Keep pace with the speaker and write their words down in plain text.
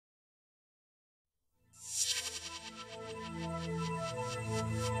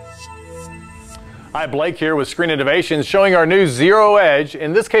Hi, Blake here with Screen Innovations, showing our new Zero Edge.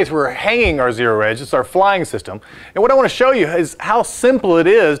 In this case, we're hanging our Zero Edge. It's our flying system. And what I want to show you is how simple it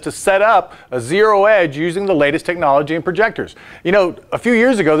is to set up a Zero Edge using the latest technology in projectors. You know, a few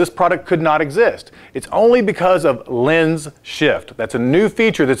years ago, this product could not exist. It's only because of lens shift. That's a new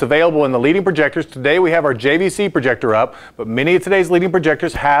feature that's available in the leading projectors. Today, we have our JVC projector up, but many of today's leading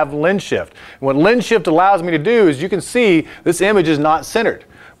projectors have lens shift. And what lens shift allows me to do is you can see this image is not centered.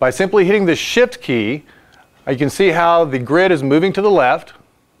 By simply hitting the Shift key, you can see how the grid is moving to the left.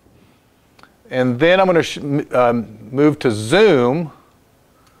 And then I'm going to move to Zoom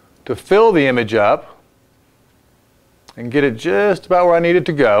to fill the image up and get it just about where I need it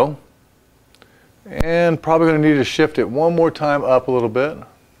to go. And probably going to need to shift it one more time up a little bit. All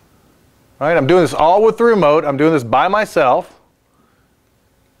right, I'm doing this all with the remote. I'm doing this by myself.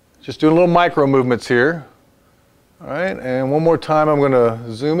 Just doing little micro movements here. All right, and one more time I'm going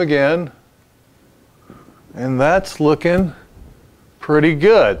to zoom again. And that's looking pretty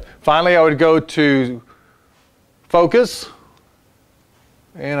good. Finally, I would go to focus.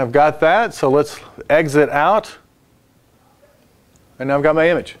 And I've got that, so let's exit out. And now I've got my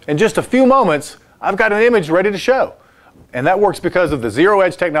image. In just a few moments, I've got an image ready to show. And that works because of the Zero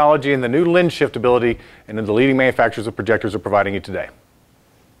Edge technology and the new lens shift ability and the leading manufacturers of projectors are providing you today.